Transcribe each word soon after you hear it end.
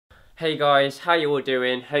Hey guys, how you all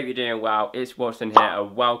doing? Hope you're doing well. It's Watson here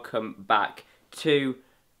and welcome back to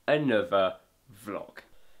another vlog.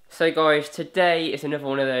 So guys, today is another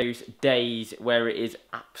one of those days where it is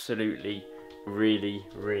absolutely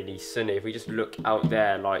really sunny. If we just look out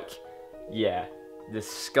there, like, yeah, the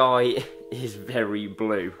sky is very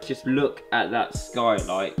blue. Just look at that sky,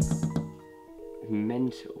 like,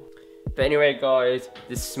 mental. But anyway guys,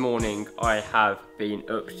 this morning I have been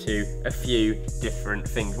up to a few different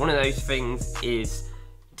things. One of those things is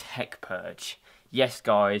tech purge. Yes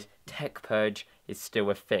guys, tech purge is still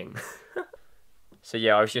a thing. So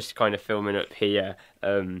yeah, I was just kind of filming up here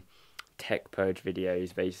tech purge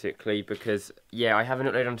videos basically because yeah, I haven't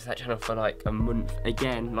uploaded onto that channel for like a month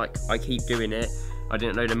again. Like I keep doing it. I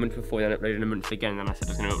didn't upload a month before, then I uploaded a month again, and then I said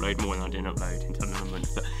I was going to upload more and I didn't upload until another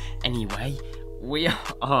month. But anyway, we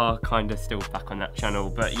are kind of still back on that channel,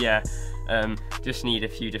 but yeah, just need a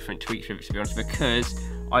few different tweaks with it, to be honest, because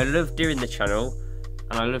I love doing the channel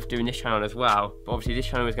and I love doing this channel as well, but obviously this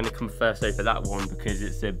channel is going to come first over that one because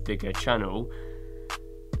it's a bigger channel,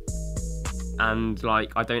 and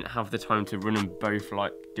like I don't have the time to run them both,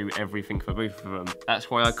 like do everything for both of them. That's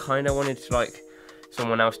why I kind of wanted to like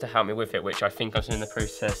someone else to help me with it, which I think I'm still in the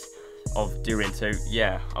process of doing. So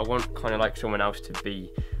yeah, I want kind of like someone else to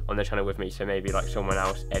be on the channel with me, so maybe like someone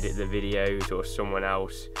else edit the videos or someone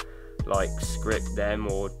else like script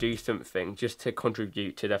them or do something just to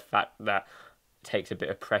contribute to the fact that it takes a bit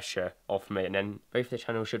of pressure off me, and then both the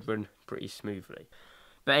channels should run pretty smoothly.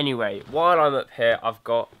 But anyway, while I'm up here, I've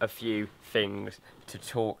got a few things to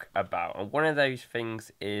talk about, and one of those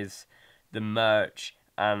things is the merch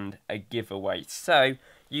and a giveaway. So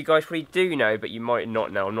you guys probably do know, but you might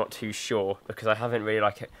not know. I'm not too sure because I haven't really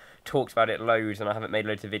talked about it loads, and I haven't made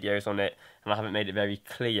loads of videos on it, and I haven't made it very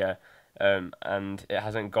clear, and it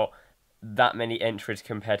hasn't got that many entries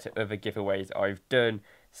compared to other giveaways I've done.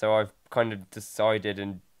 So I've kind of decided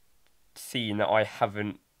and seen that I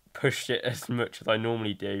haven't pushed it as much as I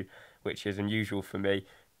normally do, which is unusual for me.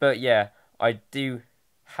 But yeah, I do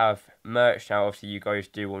have merch now. Obviously you guys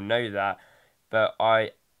do all know that, but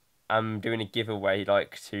I am doing a giveaway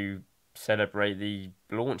like to celebrate the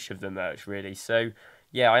launch of the merch, really. So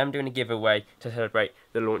yeah, I am doing a giveaway to celebrate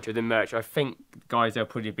the launch of the merch. I think, guys, there'll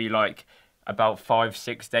probably be like about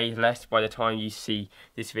 5-6 days left by the time you see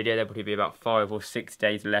this video. There'll probably be about 5 or 6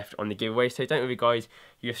 days left on the giveaway. So don't worry, guys,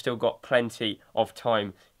 you've still got plenty of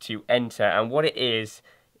time to enter. And what it is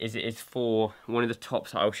it is for one of the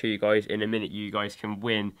tops that I'll show you guys in a minute. You guys can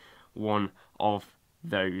win one of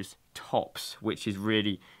those tops, which is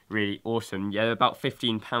really awesome. Yeah, they're about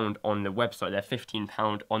 £15 on the website. They're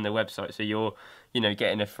 £15 on the website, so you're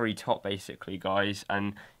getting a free top basically, guys,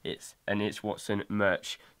 and it's Watson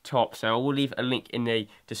merch top. So I will leave a link in the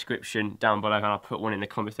description down below, and I'll put one in the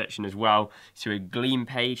comment section as well, to a Gleam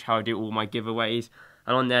page, how I do all my giveaways,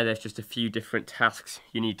 and on there's just a few different tasks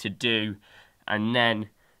you need to do, and then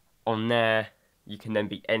on there you can then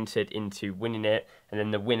be entered into winning it, and then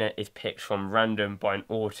the winner is picked from random by an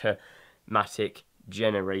automatic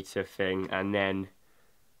generator thing, and then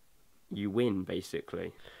you win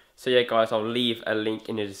basically. So yeah guys, I'll leave a link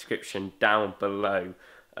in the description down below,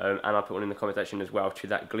 and I'll put one in the comment section as well, to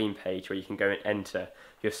that Gleam page where you can go and enter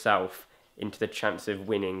yourself into the chance of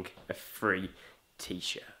winning a free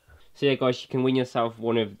t-shirt. So yeah guys, you can win yourself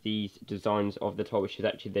one of these designs of the top, which is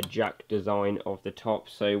actually the Jack design of the top.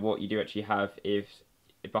 So what you do actually have is,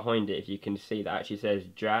 behind it, if you can see, that actually says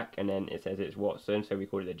Jack, and then it says it's Watson, so we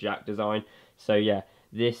call it the Jack design. So yeah,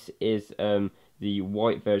 this is the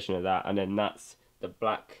white version of that, and then that's the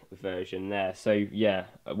black version there. So yeah,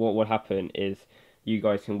 what will happen is you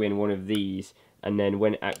guys can win one of these, and then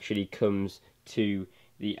when it actually comes to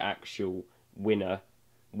the actual winner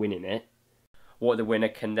winning it, what the winner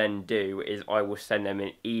can then do is I will send them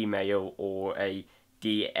an email or a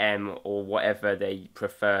DM or whatever they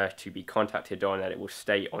prefer to be contacted on, that it will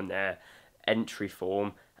state on their entry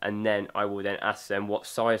form, and then I will then ask them what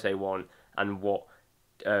size they want and what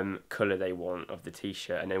colour they want of the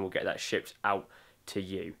t-shirt, and then we'll get that shipped out to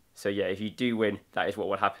you. So yeah, if you do win, that is what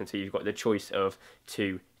will happen. So you've got the choice of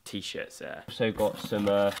 2 t-shirts there. Also got some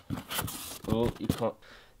oh, you can't.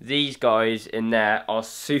 These guys in there are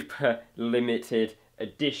super limited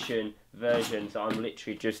edition versions that I'm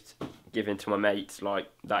literally just giving to my mates. Like,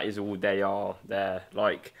 that is all they are there.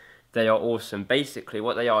 Like, they are awesome. Basically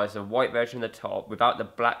what they are is a white version of the top without the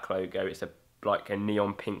black logo. It's like a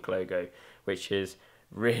neon pink logo, which is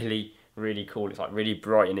really cool. It's like really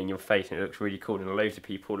bright and in your face, and it looks really cool, and loads of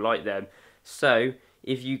people like them. So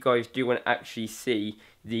if you guys do want to actually see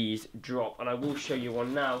these drop, and I will show you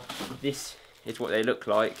one now, this is what they look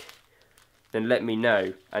like, then let me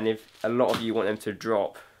know. And if a lot of you want them to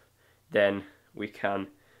drop, then we can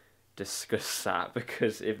discuss that,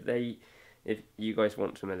 because if you guys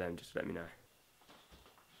want some of them, just let me know.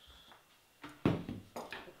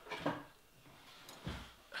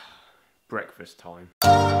 Breakfast time.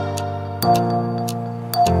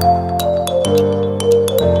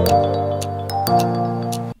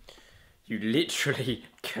 You literally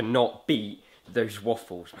cannot beat those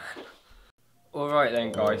waffles, man. Alright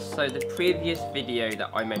then guys, so the previous video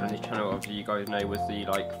that I made on this channel, obviously you guys know, was the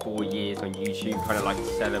like 4 years on YouTube, kind of like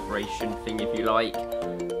celebration thing if you like.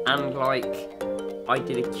 And like, I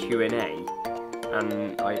did a Q&A,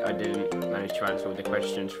 and I didn't manage to answer all the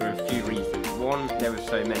questions for a few reasons. One, there were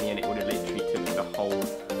so many and it would have literally took the whole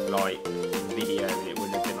like video, and it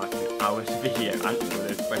would have been like an hour's video answering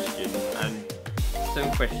those questions. And some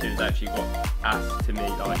questions actually got asked to me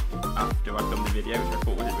like after I'd done the video, which I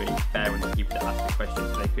thought wasn't really fair when the people that asked the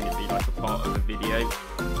questions, they couldn't be like a part of the video.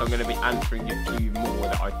 So I'm going to be answering a few more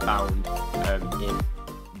that I found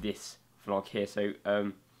in this vlog here. So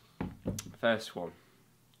first one,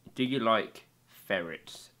 do you like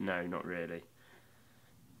ferrets? No, not really.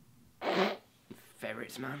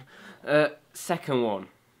 Ferrets, man. Second one,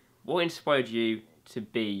 what inspired you to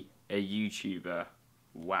be a YouTuber?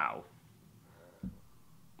 Wow.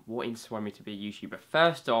 What inspired me to be a YouTuber?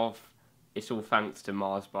 First off, it's all thanks to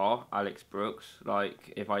Mars Bar, Alex Brooks.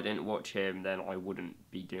 Like, if I didn't watch him, then I wouldn't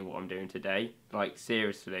be doing what I'm doing today. Like,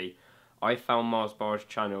 seriously, I found Mars Bar's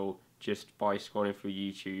channel just by scrolling through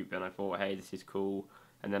YouTube, and I thought, hey, this is cool.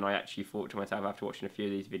 And then I actually thought to myself, after watching a few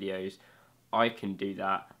of these videos, I can do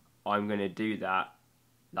that. I'm going to do that.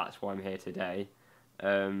 That's why I'm here today.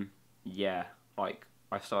 Yeah, like,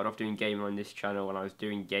 I started off doing gaming on this channel, and I was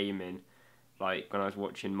doing gaming like when I was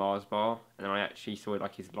watching Mars Bar, and then I actually saw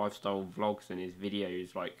like his lifestyle vlogs and his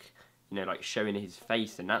videos, like, you know, like showing his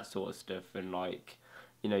face and that sort of stuff, and like,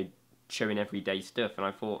 you know, showing everyday stuff, and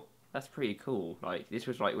I thought, that's pretty cool. Like, this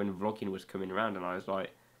was like when vlogging was coming around, and I was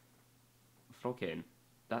like, vlogging,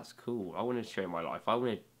 that's cool. I want to show my life. I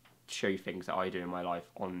want to show things that I do in my life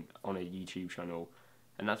on a YouTube channel,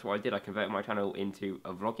 and that's what I did. I converted my channel into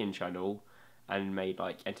a vlogging channel and made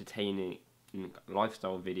like entertaining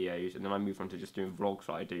lifestyle videos, and then I moved on to just doing vlogs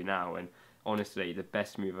like I do now. And honestly, the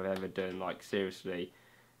best move I've ever done, like, seriously.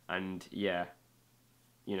 And yeah,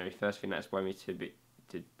 you know, first thing that inspired me to be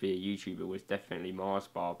a YouTuber was definitely Mars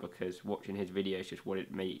Bar, because watching his videos just what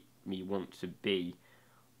it made me want to be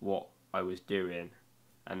what I was doing,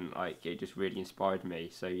 and like, it just really inspired me.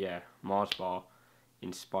 So yeah, Mars Bar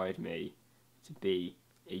inspired me to be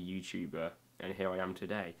a YouTuber, and here I am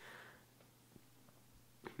today.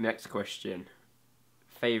 Next question,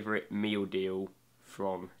 favourite meal deal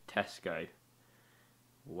from Tesco?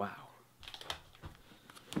 Wow.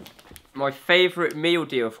 My favourite meal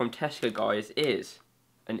deal from Tesco, guys, is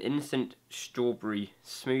an instant strawberry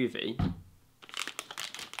smoothie,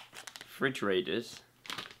 fridge raiders,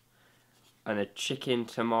 and a chicken,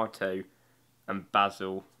 tomato and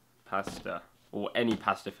basil pasta, or any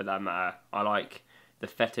pasta for that matter. I like the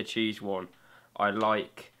feta cheese one, I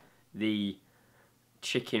like the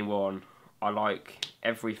chicken one, I like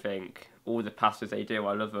everything. All the pastas they do,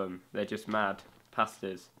 I love them. They're just mad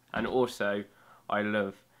pastas. And also, I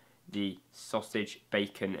love the sausage,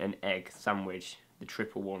 bacon and egg sandwich, the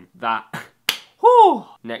triple one. That, whoo!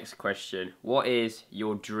 Next question, what is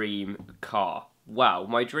your dream car? Wow,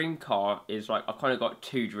 my dream car is like, I've kind of got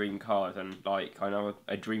two dream cars, and like, I know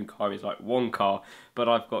a dream car is like one car, but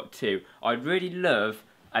I've got two. I really love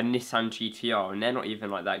a Nissan GTR, and they're not even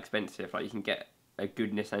like that expensive. Like, you can get a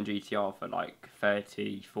good Nissan GTR for like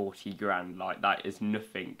 30, 40 grand. Like, that is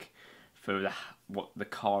nothing for what the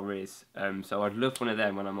car is. So I'd love one of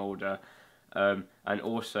them when I'm older. And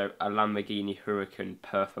also a Lamborghini Huracan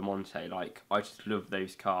Performante. Like, I just love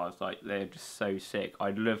those cars. Like, they're just so sick.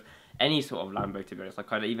 I'd love any sort of Lambo, to be honest.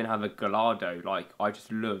 Like, I'd even have a Gallardo. Like, I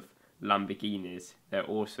just love Lamborghinis. They're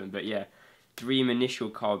awesome. But yeah, dream initial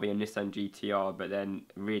car would be a Nissan GTR, but then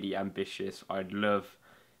really ambitious, I'd love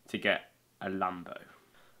to get a Lambo.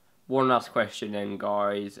 One last question then,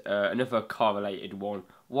 guys, another car related one.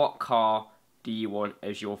 What car do you want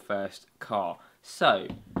as your first car? So,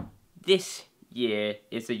 this year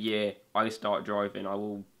is the year I start driving. I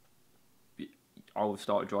will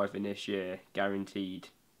start driving this year, guaranteed.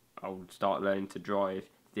 I will start learning to drive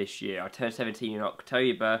this year. I turned 17 in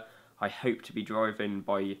October. I hope to be driving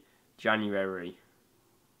by January.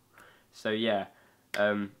 So yeah,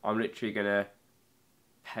 I'm literally gonna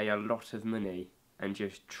pay a lot of money and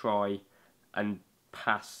just try and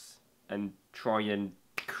pass and try and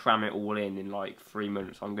cram it all in like 3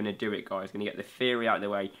 months. I'm gonna do it, guys. I'm gonna get the theory out of the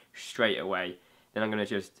way straight away. Then I'm gonna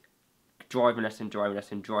just driving lesson,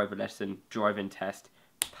 driving test,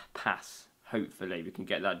 pass. Hopefully we can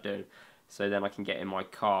get that done, so then I can get in my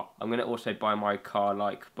car. I'm going to also buy my car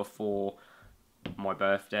like before my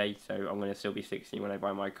birthday, so I'm going to still be 16 when I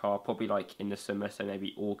buy my car, probably like in the summer, so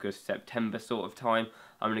maybe August, September sort of time.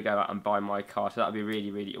 I'm going to go out and buy my car, so that'll be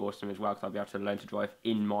really, really awesome as well, because I'll be able to learn to drive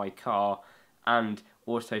in my car. And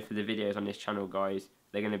also for the videos on this channel, guys,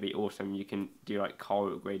 they're going to be awesome. You can do like car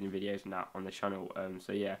upgrading videos and that on the channel,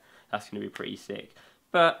 so yeah, that's going to be pretty sick.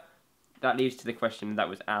 But that leads to the question that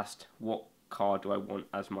was asked, what car do I want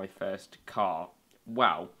as my first car?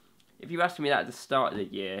 Well, if you asked me that at the start of the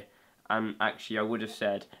year, and actually I would have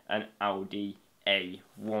said an Audi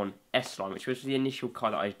A1 S-Line, which was the initial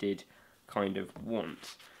car that I did kind of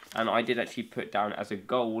want. And I did actually put down as a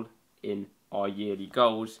goal in our yearly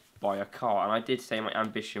goals, buy a car. And I did say my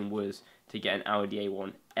ambition was to get an Audi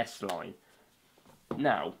A1 S-Line.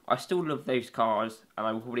 Now, I still love those cars, and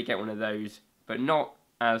I will probably get one of those, but not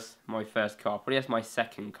as my first car, probably as my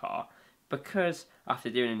second car. Because after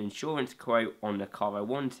doing an insurance quote on the car I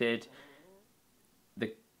wanted,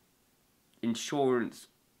 the insurance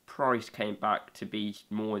price came back to be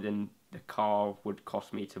more than the car would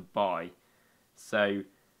cost me to buy. So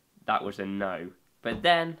that was a no. But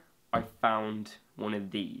then I found one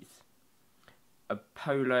of these. A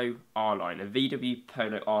Polo R-Line, a VW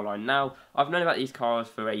Polo R-Line. Now, I've known about these cars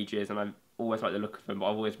for ages and I've always liked the look of them, but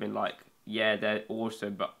I've always been like, yeah, they're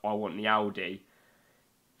awesome, but I want the Audi.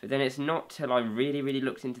 But then it's not till I really, really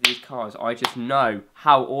looked into these cars, I just know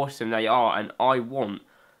how awesome they are, and I want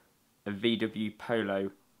a VW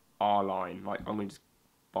Polo R-Line. Like, I'm going to just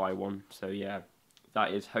buy one. So yeah,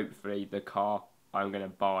 that is hopefully the car I'm going to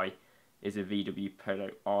buy, is a VW Polo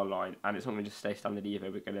R-Line. And it's not going to just stay standard either,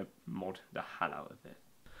 we're going to mod the hell out of it.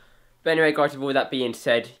 But anyway, guys, with all that being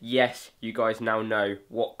said, yes, you guys now know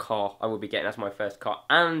what car I will be getting as my first car.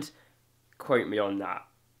 And quote me on that.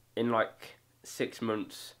 In like 6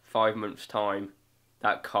 months, 5 months time,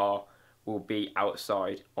 that car will be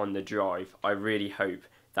outside on the drive. I really hope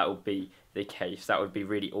that will be the case. That would be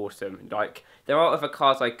really awesome. Like, there are other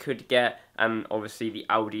cars I could get, and obviously the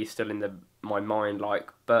Audi is still in my mind,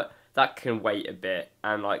 like, but that can wait a bit.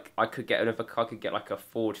 And like, I could get another car, I could get like a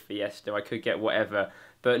Ford Fiesta, I could get whatever,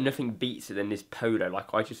 but nothing beats it than this Polo.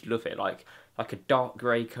 Like, I just love it, like a dark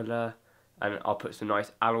grey colour, and I'll put some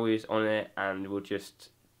nice alloys on it, and we'll just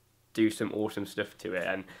do some awesome stuff to it,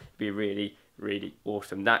 and be really, really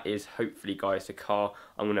awesome. That is hopefully, guys, the car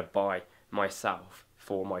I'm going to buy myself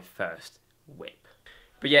for my first whip.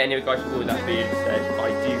 But yeah, anyway, guys, with all that being said, I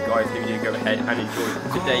do, guys, hope you go ahead and enjoy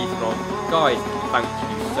today's vlog. Guys, thank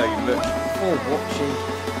you so much for watching.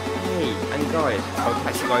 Hey, and guys, I'll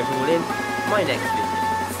catch you guys all in my next video.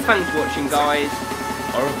 Thanks for watching, guys.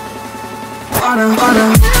 Au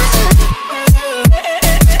revoir.